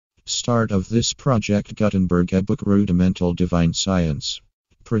start of this project, Gutenberg ebook Rudimental Divine Science.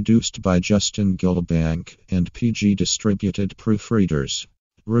 Produced by Justin Gilbank and PG Distributed Proofreaders.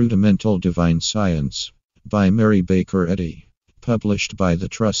 Rudimental Divine Science. By Mary Baker Eddy. Published by the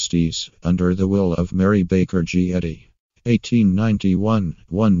Trustees, under the will of Mary Baker G. Eddy.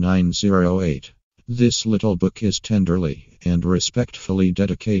 1891-1908. This little book is tenderly and respectfully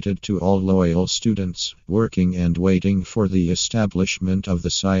dedicated to all loyal students, working and waiting for the establishment of the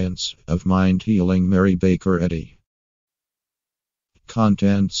science of mind healing. Mary Baker Eddy.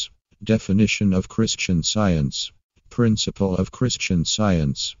 Contents. Definition of Christian Science. Principle of Christian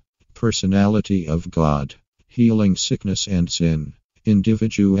Science. Personality of God. Healing sickness and sin.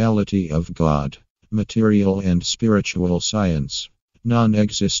 Individuality of God. Material and spiritual science.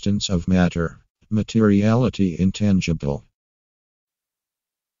 Non-existence of matter. Materiality intangible.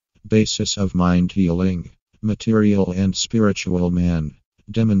 Basis of mind healing. Material and spiritual man.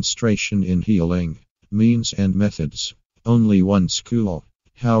 Demonstration in healing. Means and methods. Only one school.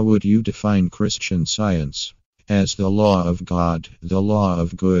 How would you define Christian Science? As the law of God, the law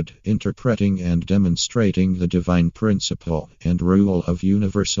of good, interpreting and demonstrating the divine principle and rule of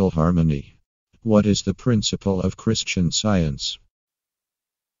universal harmony. What is the principle of Christian Science?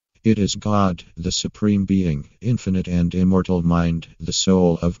 It is God, the Supreme Being, infinite and immortal mind, the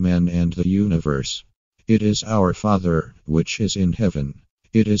soul of man and the universe. It is our Father, which is in heaven.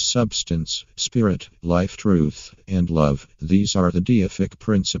 It is substance, spirit, life, truth, and love. These are the deific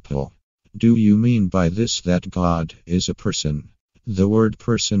principle. Do you mean by this that God is a person? The word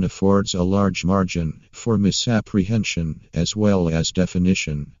person affords a large margin for misapprehension as well as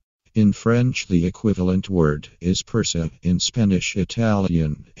definition. In French, the equivalent word is persa. In Spanish,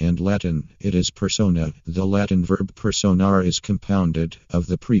 Italian, and Latin, it is persona. The Latin verb personare is compounded of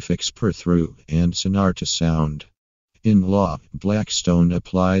the prefix per through and sonar to sound. In law, Blackstone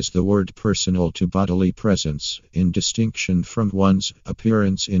applies the word personal to bodily presence, in distinction from one's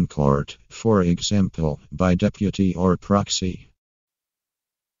appearance in court, for example, by deputy or proxy.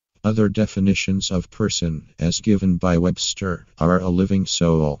 Other definitions of person, as given by Webster, are a living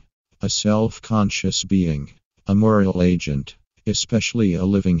soul, a self-conscious being, a moral agent, especially a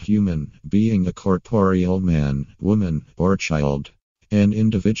living human being, a corporeal man, woman, or child, an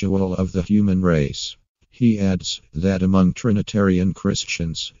individual of the human race. He adds that among Trinitarian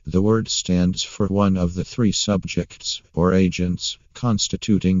Christians, the word stands for one of the three subjects, or agents,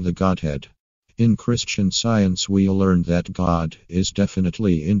 constituting the Godhead. In Christian Science we learn that God is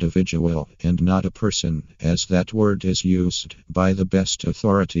definitely individual and not a person, as that word is used by the best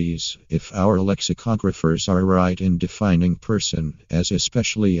authorities, if our lexicographers are right in defining person as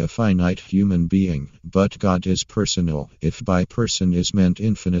especially a finite human being, but God is personal, if by person is meant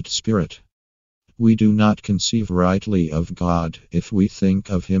infinite spirit. We do not conceive rightly of God if we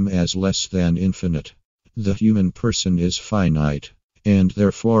think of him as less than infinite. The human person is finite, and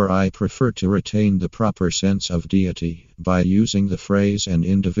therefore I prefer to retain the proper sense of deity by using the phrase an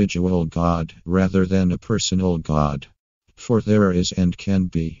individual God rather than a personal God. For there is and can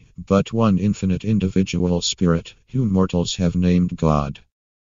be but one infinite individual spirit, whom mortals have named God.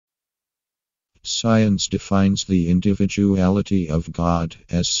 Science defines the individuality of God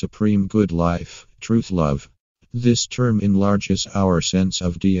as supreme good, life, truth, love. This term enlarges our sense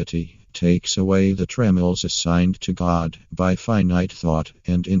of deity, takes away the trammels assigned to God by finite thought,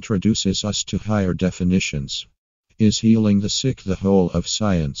 and introduces us to higher definitions. Is healing the sick the whole of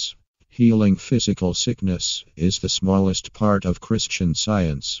science? Healing physical sickness is the smallest part of Christian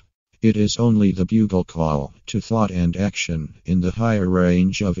Science. It is only the bugle call to thought and action in the higher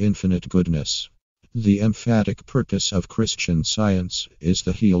range of infinite goodness. The emphatic purpose of Christian Science is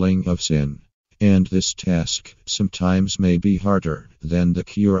the healing of sin. And this task sometimes may be harder than the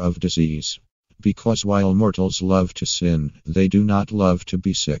cure of disease. Because while mortals love to sin, they do not love to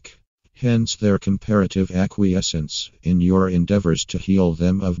be sick. Hence their comparative acquiescence in your endeavors to heal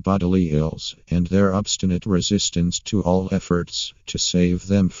them of bodily ills, and their obstinate resistance to all efforts to save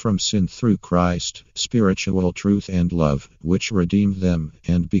them from sin through Christ, spiritual truth and love, which redeem them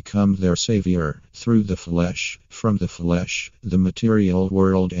and become their Savior, through the flesh, from the flesh, the material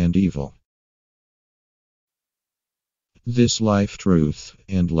world and evil. This life, truth,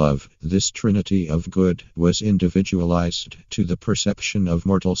 and love, this trinity of good, was individualized to the perception of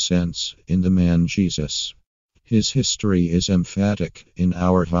mortal sense in the man Jesus. His history is emphatic in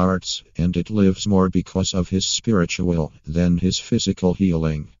our hearts, and it lives more because of his spiritual than his physical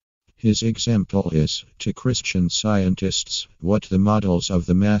healing. His example is, to Christian scientists, what the models of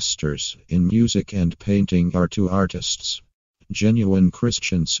the masters in music and painting are to artists. Genuine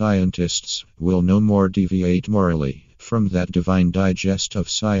Christian scientists will no more deviate morally from that divine digest of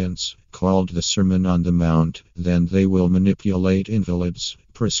science, called the Sermon on the Mount, then they will manipulate invalids,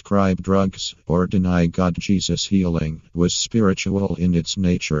 prescribe drugs, or deny God. Jesus' healing was spiritual in its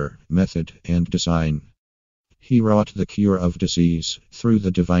nature, method, and design. He wrought the cure of disease through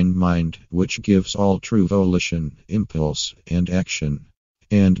the divine mind, which gives all true volition, impulse, and action,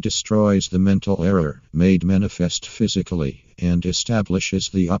 and destroys the mental error made manifest physically, and establishes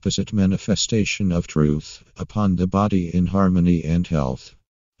the opposite manifestation of truth upon the body in harmony and health.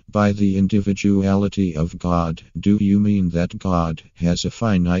 By the individuality of God, do you mean that God has a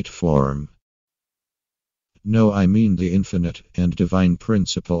finite form? No, I mean the infinite and divine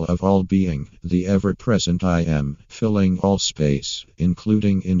principle of all being, the ever-present I Am, filling all space,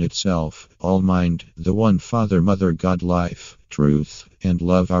 including in itself, all mind, the one Father, Mother, God, life, truth, and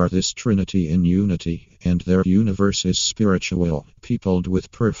love are this Trinity in unity, and their universe is spiritual, peopled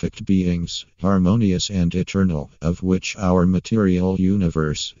with perfect beings, harmonious and eternal, of which our material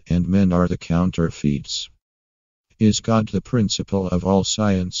universe and men are the counterfeits. Is God the principle of all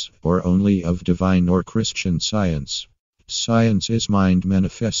science, or only of divine or Christian science? Science is mind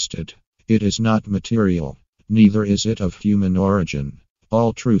manifested. It is not material, neither is it of human origin.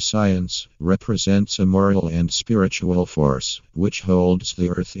 All true science represents a moral and spiritual force, which holds the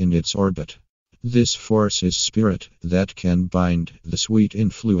earth in its orbit. This force is spirit, that can bind the sweet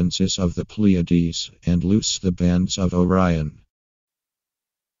influences of the Pleiades, and loose the bands of Orion.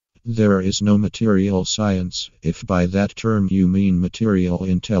 There is no material science, if by that term you mean material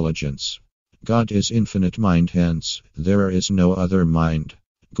intelligence. God is infinite mind, hence, there is no other mind.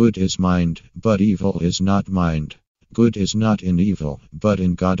 Good is mind, but evil is not mind. Good is not in evil, but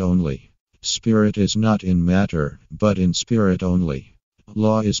in God only. Spirit is not in matter, but in spirit only.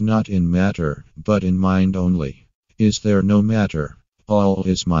 Law is not in matter, but in mind only. Is there no matter? All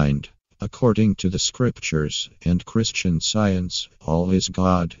is mind. According to the scriptures and Christian science, all is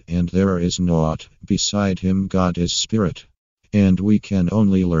God, and there is naught beside him. God is spirit, and we can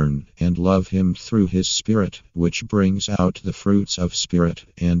only learn and love him through his spirit, which brings out the fruits of spirit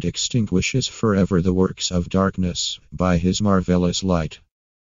and extinguishes forever the works of darkness by his marvelous light.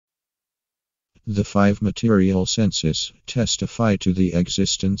 The five material senses testify to the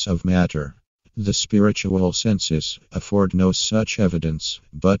existence of matter. The spiritual senses afford no such evidence,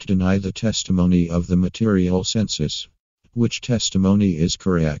 but deny the testimony of the material senses. Which testimony is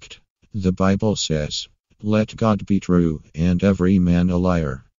correct? The Bible says, "Let God be true, and every man a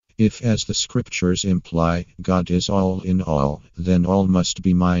liar." If, as the scriptures imply, God is all in all, then all must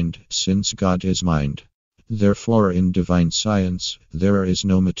be mind, since God is mind. Therefore, in divine science, there is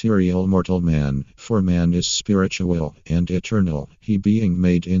no material mortal man, for man is spiritual and eternal, he being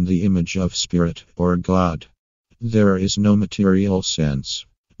made in the image of spirit, or God. There is no material sense.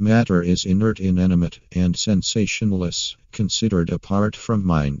 Matter is inert, inanimate, and sensationless, considered apart from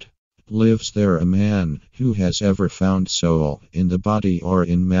mind. Lives there a man who has ever found soul in the body or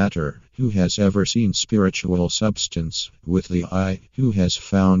in matter, who has ever seen spiritual substance with the eye, who has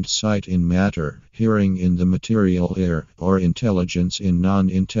found sight in matter, hearing in the material ear, or intelligence in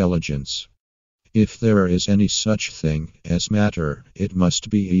non-intelligence? If there is any such thing as matter, it must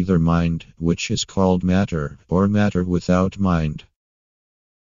be either mind, which is called matter, or matter without mind.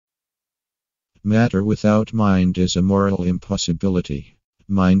 Matter without mind is a moral impossibility.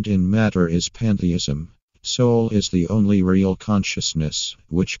 Mind in matter is pantheism. Soul is the only real consciousness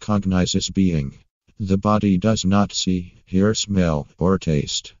which cognizes being. The body does not see, hear, smell, or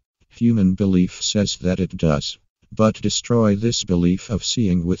taste. Human belief says that it does. But destroy this belief of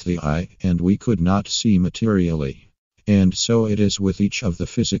seeing with the eye, and we could not see materially. And so it is with each of the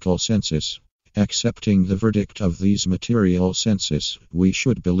physical senses. Accepting the verdict of these material senses, we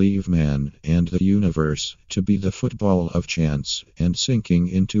should believe man and the universe to be the football of chance and sinking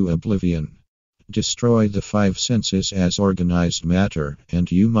into oblivion. Destroy the five senses as organized matter,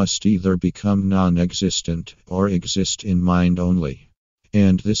 and you must either become non-existent or exist in mind only.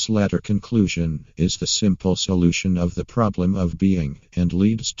 And this latter conclusion is the simple solution of the problem of being, and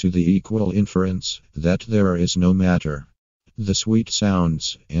leads to the equal inference that there is no matter. The sweet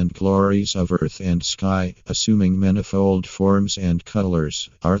sounds and glories of earth and sky, assuming manifold forms and colors,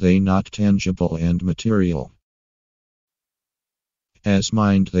 are they not tangible and material? As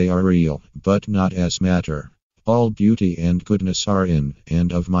mind they are real, but not as matter. All beauty and goodness are in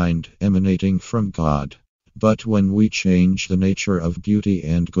and of mind, emanating from God. But when we change the nature of beauty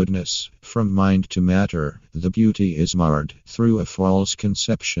and goodness from mind to matter, the beauty is marred through a false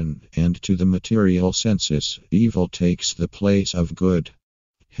conception, and to the material senses, evil takes the place of good.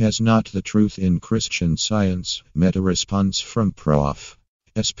 Has not the truth in Christian science met a response from Prof.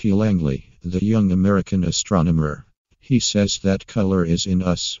 S. P. Langley, the young American astronomer? He says that color is in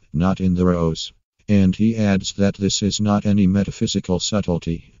us, not in the rose. And he adds that this is not any metaphysical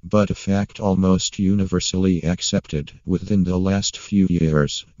subtlety, but a fact almost universally accepted within the last few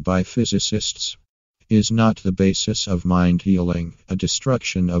years by physicists. Is not the basis of mind healing a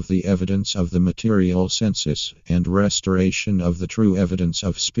destruction of the evidence of the material senses and restoration of the true evidence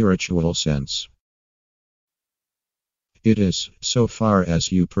of spiritual sense? It is, so far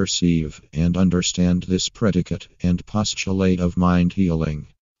as you perceive and understand this predicate and postulate of mind healing.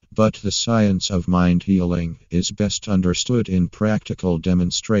 But the science of mind healing is best understood in practical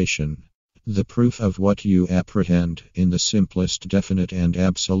demonstration. The proof of what you apprehend in the simplest definite and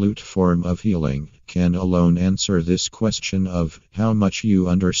absolute form of healing can alone answer this question of how much you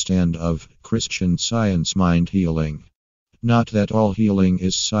understand of Christian Science mind healing. Not that all healing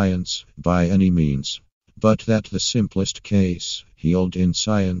is science, by any means, but that the simplest case, healed in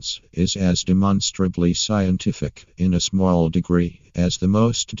science, is as demonstrably scientific, in a small degree, as the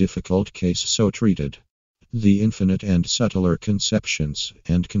most difficult case so treated. The infinite and subtler conceptions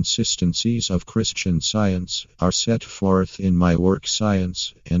and consistencies of Christian Science are set forth in my work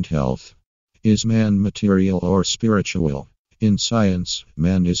Science and Health. Is man material or spiritual? In science,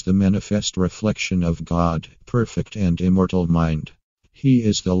 man is the manifest reflection of God, perfect and immortal mind. He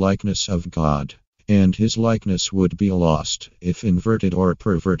is the likeness of God, and his likeness would be lost if inverted or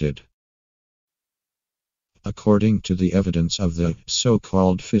perverted. According to the evidence of the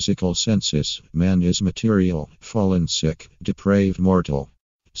so-called physical senses, man is material, fallen, sick, depraved, mortal.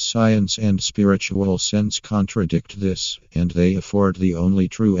 Science and spiritual sense contradict this, and they afford the only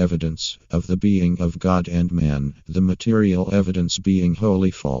true evidence of the being of God and man, the material evidence being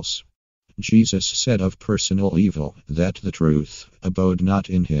wholly false. Jesus said of personal evil that the truth abode not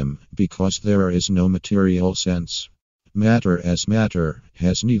in him, because there is no material sense. Matter as matter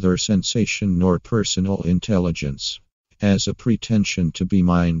has neither sensation nor personal intelligence. As a pretension to be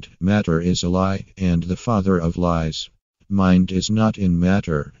mind, matter is a lie, and the father of lies. Mind is not in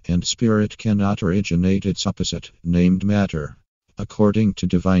matter, and spirit cannot originate its opposite, named matter. According to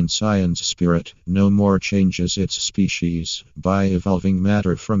divine science, spirit no more changes its species by evolving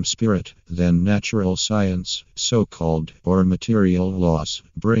matter from spirit than natural science, so-called, or material laws,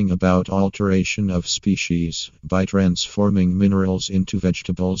 bring about alteration of species by transforming minerals into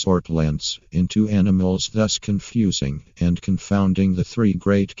vegetables or plants into animals, thus confusing and confounding the three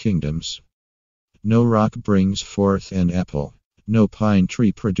great kingdoms. No rock brings forth an apple. No pine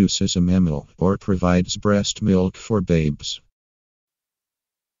tree produces a mammal or provides breast milk for babes.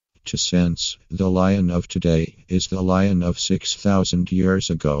 To sense, the lion of today is the lion of 6,000 years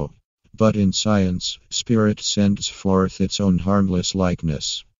ago. But in science, spirit sends forth its own harmless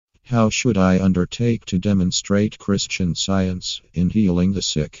likeness. How should I undertake to demonstrate Christian Science in healing the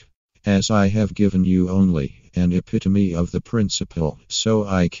sick? As I have given you only an epitome of the principle, so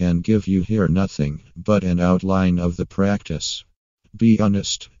I can give you here nothing but an outline of the practice. Be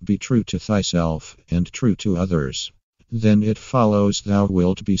honest, be true to thyself, and true to others. Then it follows thou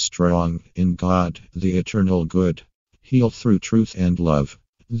wilt be strong in God, the eternal good. Heal through truth and love.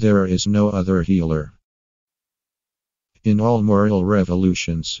 There is no other healer. In all moral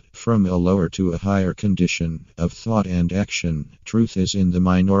revolutions, from a lower to a higher condition of thought and action, truth is in the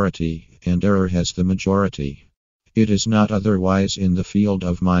minority, and error has the majority. It is not otherwise in the field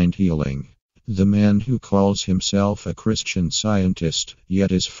of mind healing. The man who calls himself a Christian Scientist,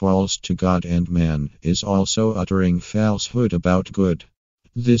 yet is false to God and man, is also uttering falsehood about good.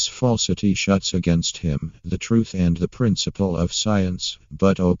 This falsity shuts against him the truth and the principle of science,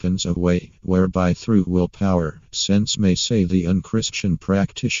 but opens a way whereby through willpower, sense may say the unchristian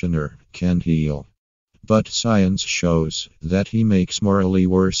practitioner can heal. But science shows that he makes morally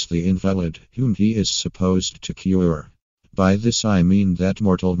worse the invalid whom he is supposed to cure. By this I mean that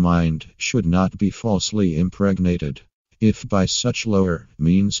mortal mind should not be falsely impregnated. If by such lower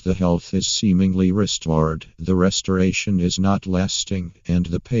means the health is seemingly restored, the restoration is not lasting, and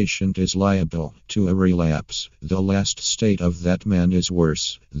the patient is liable to a relapse. The last state of that man is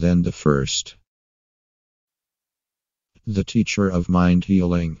worse than the first. The teacher of mind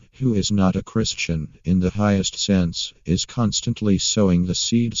healing, who is not a Christian in the highest sense, is constantly sowing the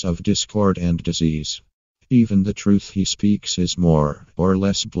seeds of discord and disease. Even the truth he speaks is more or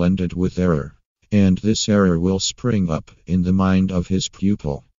less blended with error, and this error will spring up in the mind of his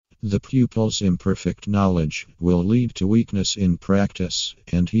pupil. The pupil's imperfect knowledge will lead to weakness in practice,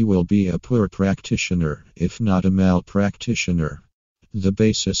 and he will be a poor practitioner, if not a malpractitioner. The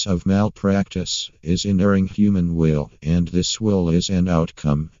basis of malpractice is in erring human will, and this will is an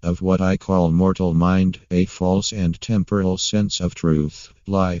outcome of what I call mortal mind, a false and temporal sense of truth,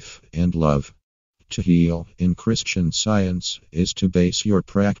 life, and love. To heal, in Christian Science, is to base your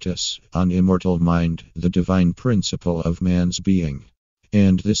practice on immortal mind, the divine principle of man's being.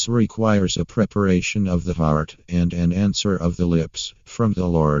 And this requires a preparation of the heart and an answer of the lips from the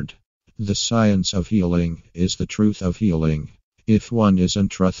Lord. The science of healing is the truth of healing. If one is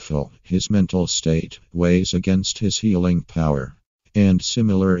untruthful, his mental state weighs against his healing power. And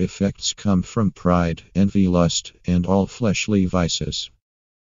similar effects come from pride, envy, lust, and all fleshly vices.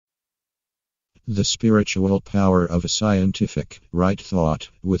 The spiritual power of a scientific, right thought,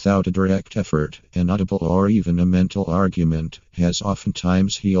 without a direct effort, an audible or even a mental argument, has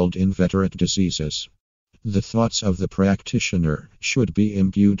oftentimes healed inveterate diseases. The thoughts of the practitioner should be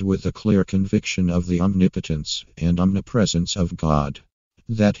imbued with a clear conviction of the omnipotence and omnipresence of God.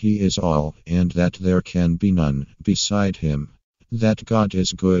 That He is all, and that there can be none beside Him. That God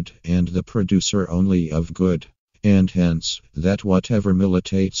is good, and the producer only of good. And hence, that whatever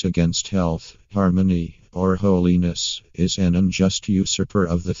militates against health, harmony, or holiness, is an unjust usurper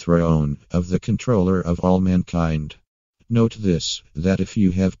of the throne of the controller of all mankind. Note this, that if you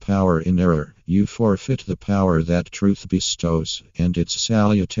have power in error, you forfeit the power that truth bestows, and its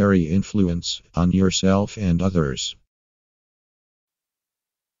salutary influence on yourself and others.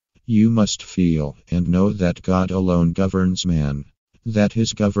 You must feel and know that God alone governs man, that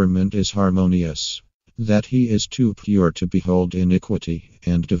His government is harmonious, that He is too pure to behold iniquity,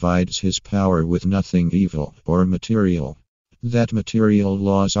 and divides His power with nothing evil or material. That material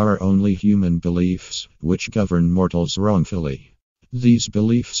laws are only human beliefs, which govern mortals wrongfully. These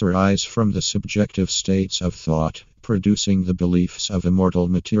beliefs arise from the subjective states of thought, producing the beliefs of a mortal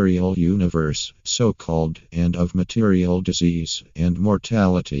material universe, so-called, and of material disease and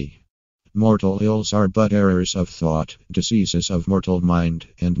mortality. Mortal ills are but errors of thought, diseases of mortal mind,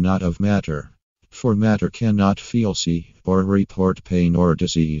 and not of matter. For matter cannot feel, see, or report pain or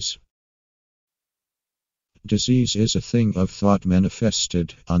disease. Disease is a thing of thought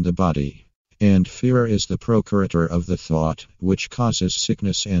manifested on the body, and fear is the procurator of the thought, which causes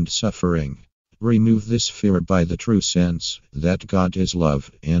sickness and suffering. Remove this fear by the true sense that God is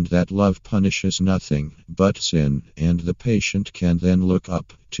love, and that love punishes nothing but sin, and the patient can then look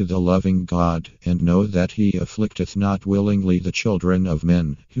up to the loving God and know that He afflicteth not willingly the children of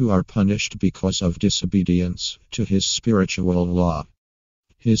men who are punished because of disobedience to His spiritual law.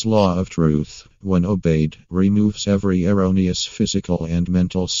 His law of truth, when obeyed, removes every erroneous physical and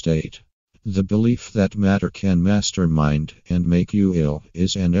mental state. The belief that matter can master mind and make you ill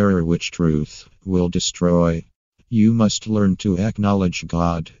is an error which truth will destroy. You must learn to acknowledge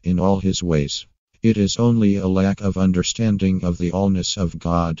God in all His ways. It is only a lack of understanding of the allness of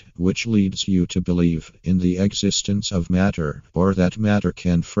God which leads you to believe in the existence of matter, or that matter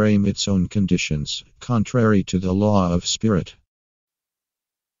can frame its own conditions, contrary to the law of spirit.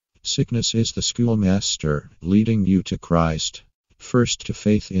 Sickness is the schoolmaster, leading you to Christ. First to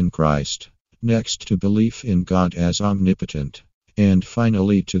faith in Christ, next to belief in God as omnipotent, and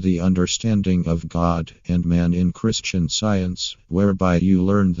finally to the understanding of God and man in Christian Science, whereby you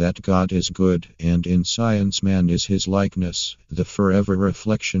learn that God is good, and in science man is His likeness, the forever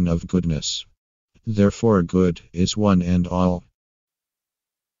reflection of goodness. Therefore good is one and all.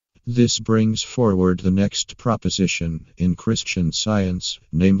 This brings forward the next proposition in Christian Science,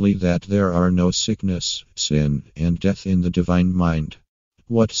 namely that there are no sickness, sin, and death in the divine mind.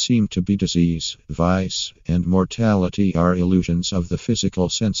 What seem to be disease, vice, and mortality are illusions of the physical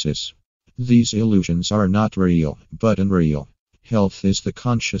senses. These illusions are not real, but unreal. Health is the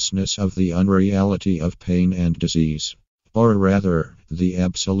consciousness of the unreality of pain and disease, or rather, the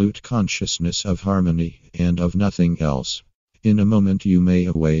absolute consciousness of harmony and of nothing else. In a moment you may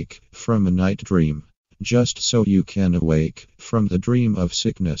awake from a night dream. Just so you can awake from the dream of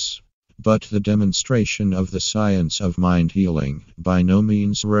sickness. But the demonstration of the science of mind healing by no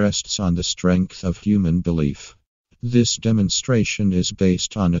means rests on the strength of human belief. This demonstration is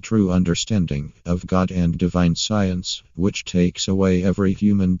based on a true understanding of God and divine science, which takes away every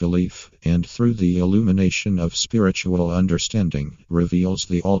human belief, and through the illumination of spiritual understanding, reveals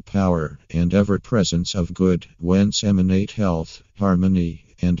the all-power and ever-presence of good, whence emanate health, harmony,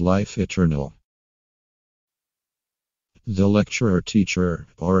 and life eternal. The lecturer, teacher,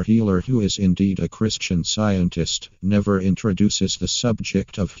 or healer who is indeed a Christian Scientist never introduces the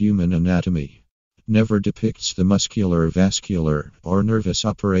subject of human anatomy, never depicts the muscular, vascular, or nervous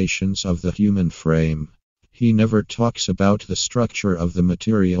operations of the human frame. He never talks about the structure of the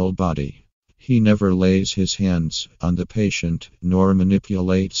material body. He never lays his hands on the patient, nor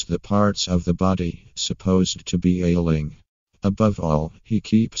manipulates the parts of the body supposed to be ailing. Above all, he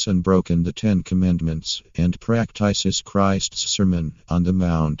keeps unbroken the 10 Commandments and practices Christ's Sermon on the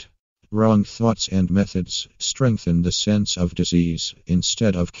Mount. Wrong thoughts and methods strengthen the sense of disease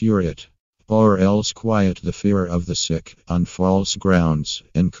instead of cure it, or else quiet the fear of the sick on false grounds,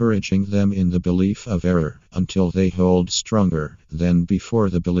 encouraging them in the belief of error until they hold stronger than before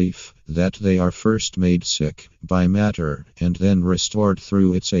the belief that they are first made sick by matter and then restored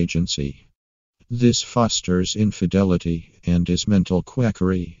through its agency. This fosters infidelity and is mental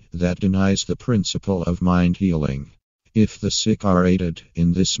quackery that denies the principle of mind healing. If the sick are aided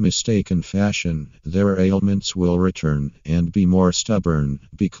in this mistaken fashion, their ailments will return and be more stubborn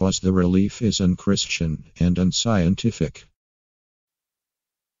because the relief is unchristian and unscientific.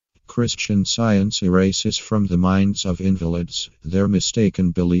 Christian Science erases from the minds of invalids their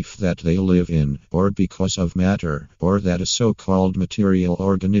mistaken belief that they live in or because of matter, or that a so-called material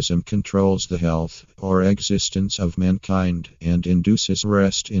organism controls the health or existence of mankind, and induces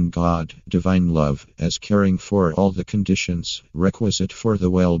rest in God, divine love, as caring for all the conditions requisite for the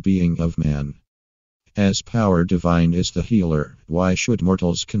well-being of man. As power divine is the healer, why should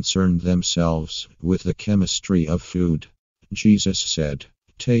mortals concern themselves with the chemistry of food? Jesus said,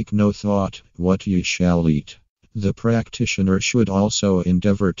 "Take no thought what ye shall eat." The practitioner should also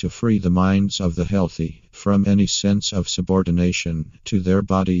endeavor to free the minds of the healthy from any sense of subordination to their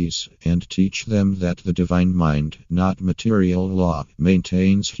bodies and teach them that the divine mind, not material law,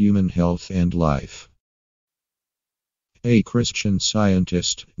 maintains human health and life. A Christian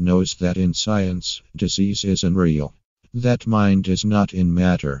scientist knows that in science, disease is unreal, that mind is not in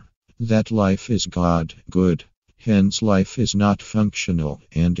matter, that life is God, good. Hence life is not functional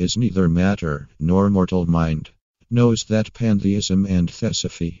and is neither matter nor mortal mind. Knows that pantheism and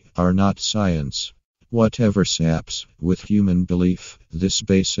theosophy are not science. Whatever saps with human belief, this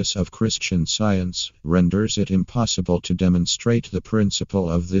basis of Christian science renders it impossible to demonstrate the principle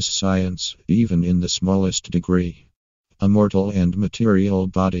of this science, even in the smallest degree. A mortal and material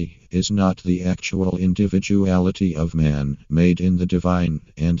body is not the actual individuality of man, made in the divine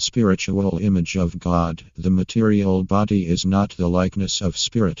and spiritual image of God. The material body is not the likeness of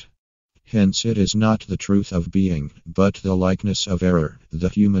spirit. Hence it is not the truth of being, but the likeness of error, the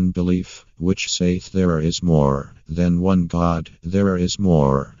human belief, which saith there is more than one God, there is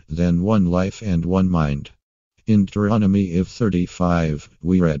more than one life and one mind. In Deuteronomy 35,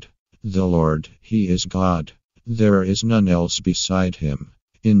 we read, "The Lord, He is God. There is none else beside him."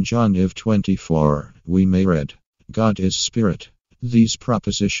 In John 24, we may read, "God is spirit." These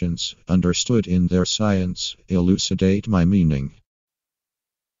propositions, understood in their science, elucidate my meaning.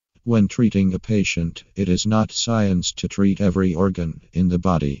 When treating a patient, it is not science to treat every organ in the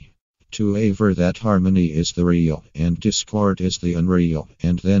body. To aver that harmony is the real and discord is the unreal,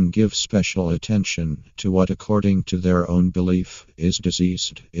 and then give special attention to what according to their own belief is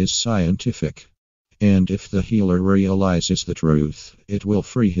diseased, is scientific. And if the healer realizes the truth, it will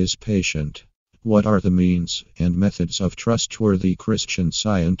free his patient. What are the means and methods of trustworthy Christian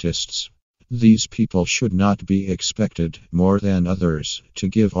scientists? These people should not be expected, more than others, to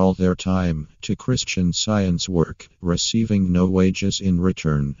give all their time to Christian science work, receiving no wages in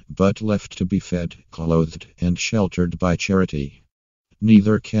return, but left to be fed, clothed, and sheltered by charity.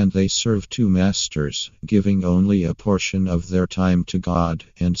 Neither can they serve two masters, giving only a portion of their time to God,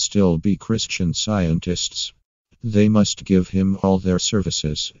 and still be Christian scientists. They must give Him all their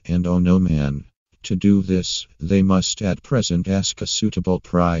services, and owe no man. To do this, they must at present ask a suitable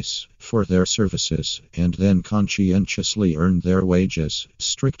price for their services, and then conscientiously earn their wages,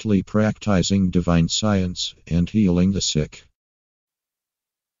 strictly practicing divine science and healing the sick.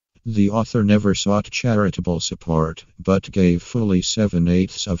 The author never sought charitable support, but gave fully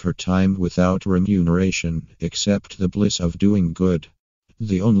 7/8 of her time without remuneration, except the bliss of doing good.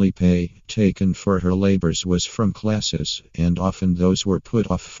 The only pay taken for her labors was from classes, and often those were put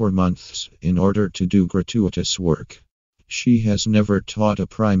off for months in order to do gratuitous work. She has never taught a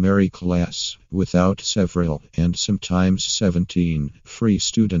primary class without several, and sometimes 17, free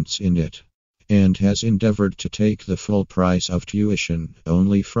students in it, and has endeavored to take the full price of tuition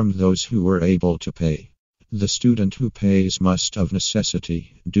only from those who were able to pay. The student who pays must of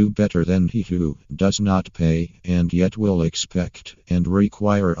necessity do better than he who does not pay, and yet will expect and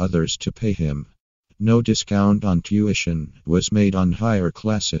require others to pay him. No discount on tuition was made on higher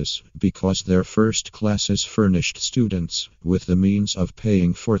classes, because their first classes furnished students with the means of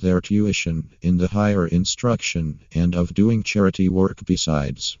paying for their tuition in the higher instruction, and of doing charity work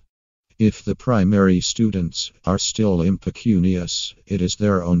besides. If the primary students are still impecunious, it is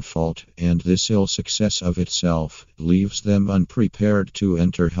their own fault, and this ill success of itself leaves them unprepared to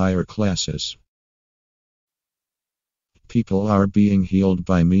enter higher classes. People are being healed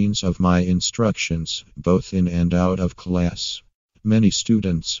by means of my instructions, both in and out of class. Many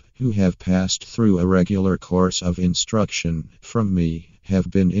students who have passed through a regular course of instruction from me have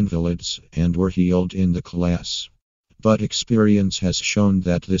been invalids and were healed in the class. But experience has shown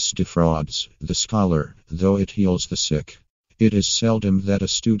that this defrauds the scholar, though it heals the sick. It is seldom that a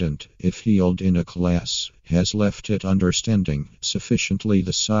student, if healed in a class, has left it understanding sufficiently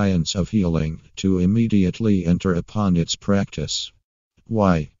the science of healing to immediately enter upon its practice.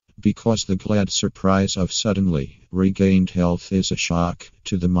 Why? Because the glad surprise of suddenly regained health is a shock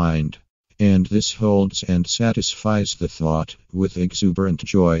to the mind, and this holds and satisfies the thought with exuberant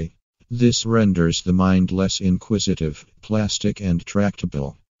joy. This renders the mind less inquisitive, plastic, and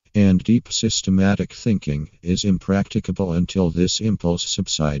tractable, and deep systematic thinking is impracticable until this impulse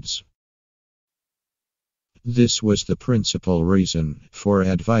subsides. This was the principal reason for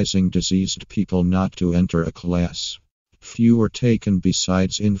advising diseased people not to enter a class. Few were taken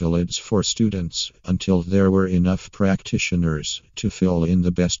besides invalids for students until there were enough practitioners to fill in the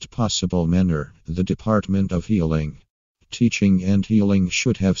best possible manner the department of healing. Teaching and healing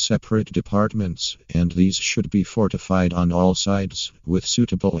should have separate departments, and these should be fortified on all sides with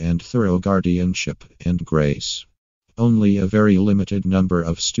suitable and thorough guardianship and grace. Only a very limited number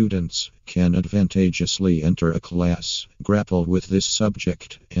of students can advantageously enter a class, grapple with this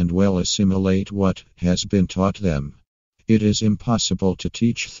subject, and well assimilate what has been taught them. It is impossible to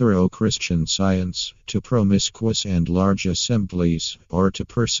teach thorough Christian Science to promiscuous and large assemblies, or to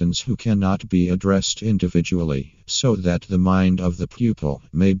persons who cannot be addressed individually, so that the mind of the pupil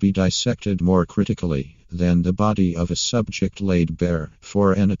may be dissected more critically than the body of a subject laid bare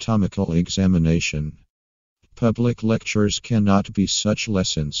for anatomical examination. Public lectures cannot be such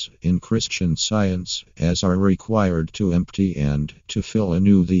lessons in Christian Science as are required to empty and to fill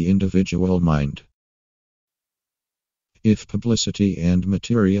anew the individual mind. If publicity and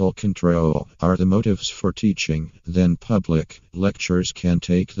material control are the motives for teaching, then public lectures can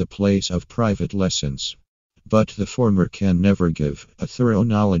take the place of private lessons. But the former can never give a thorough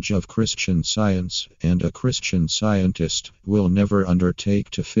knowledge of Christian Science, and a Christian Scientist will never undertake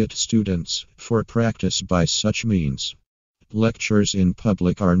to fit students for practice by such means. Lectures in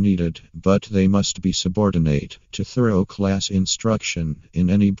public are needed, but they must be subordinate to thorough class instruction in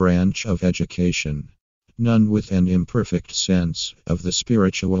any branch of education. None with an imperfect sense of the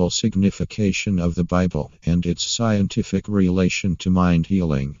spiritual signification of the Bible and its scientific relation to mind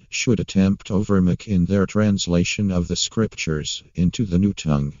healing should attempt overmuch in their translation of the Scriptures into the new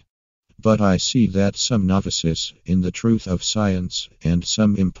tongue. But I see that some novices in the truth of science and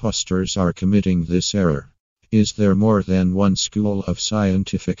some impostors are committing this error. Is there more than one school of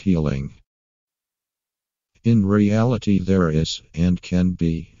scientific healing? In reality, there is, and can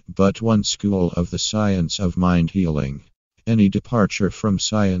be, but one school of the science of mind healing. Any departure from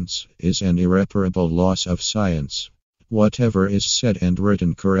science is an irreparable loss of science. Whatever is said and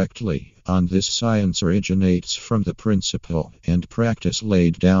written correctly on this science originates from the principle and practice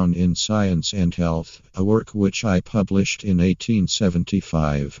laid down in Science and Health, a work which I published in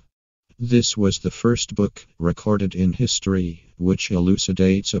 1875. This was the first book recorded in history which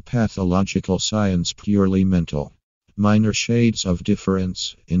elucidates a pathological science purely mental. Minor shades of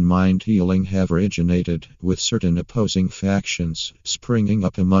difference in mind healing have originated with certain opposing factions springing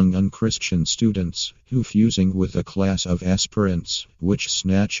up among unchristian students who, fusing with a class of aspirants which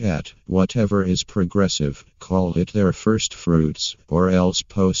snatch at whatever is progressive, call it their first fruits or else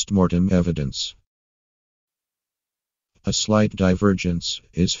post-mortem evidence. A slight divergence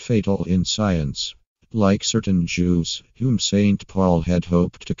is fatal in science. Like certain Jews, whom St. Paul had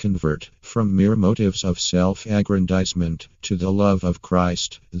hoped to convert from mere motives of self-aggrandizement to the love of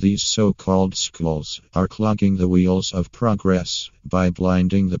Christ, these so-called schools are clogging the wheels of progress by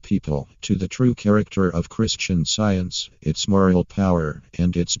blinding the people to the true character of Christian Science, its moral power,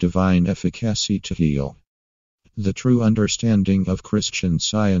 and its divine efficacy to heal. The true understanding of Christian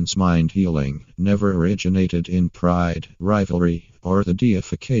Science mind healing never originated in pride, rivalry, or the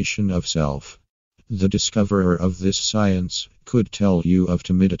deification of self. The discoverer of this science could tell you of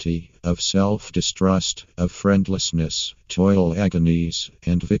timidity, of self-distrust, of friendlessness, toil agonies,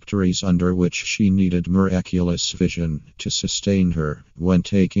 and victories under which she needed miraculous vision to sustain her when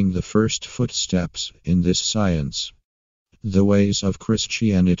taking the first footsteps in this science. The ways of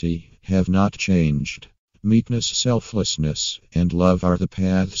Christianity have not changed. Meekness, selflessness, and love are the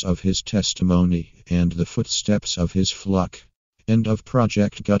paths of his testimony and the footsteps of his flock. End of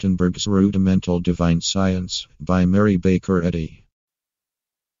Project Gutenberg's Rudimental Divine Science by Mary Baker Eddy.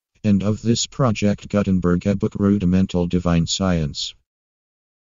 End of this Project Gutenberg ebook Rudimental Divine Science.